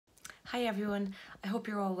Hi everyone, I hope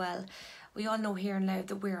you're all well. We all know here in Louth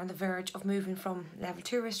that we're on the verge of moving from level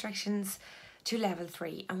 2 restrictions to level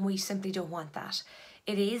 3 and we simply don't want that.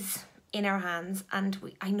 It is in our hands and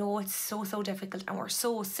I know it's so difficult and we're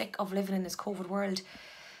so sick of living in this COVID world,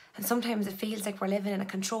 and sometimes it feels like we're living in a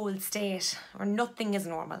controlled state where nothing is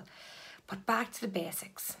normal. But back to the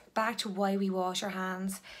basics, back to why we wash our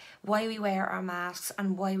hands, why we wear our masks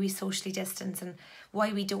and why we socially distance and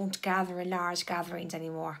why we don't gather in large gatherings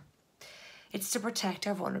anymore. It's to protect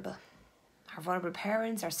our vulnerable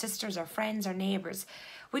parents, our sisters, our friends, our neighbours.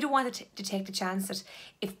 We don't want to take the chance that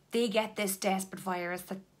if they get this desperate virus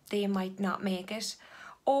that they might not make it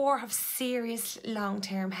or have serious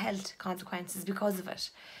long-term health consequences because of it.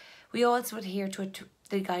 We also adhere to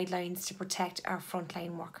the guidelines to protect our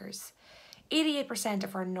frontline workers. 88%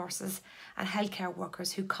 of our nurses and healthcare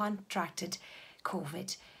workers who contracted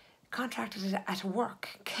COVID contracted it at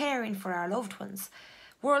work, caring for our loved ones.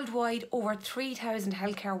 Worldwide, over 3,000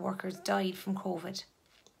 healthcare workers died from COVID.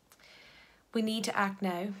 We need to act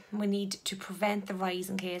now. We need to prevent the rise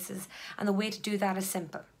in cases, and the way to do that is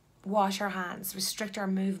simple. Wash our hands, restrict our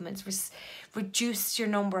movements, reduce your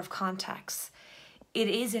number of contacts. It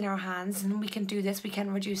is in our hands and we can do this, we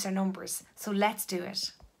can reduce our numbers. So let's do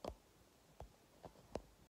it.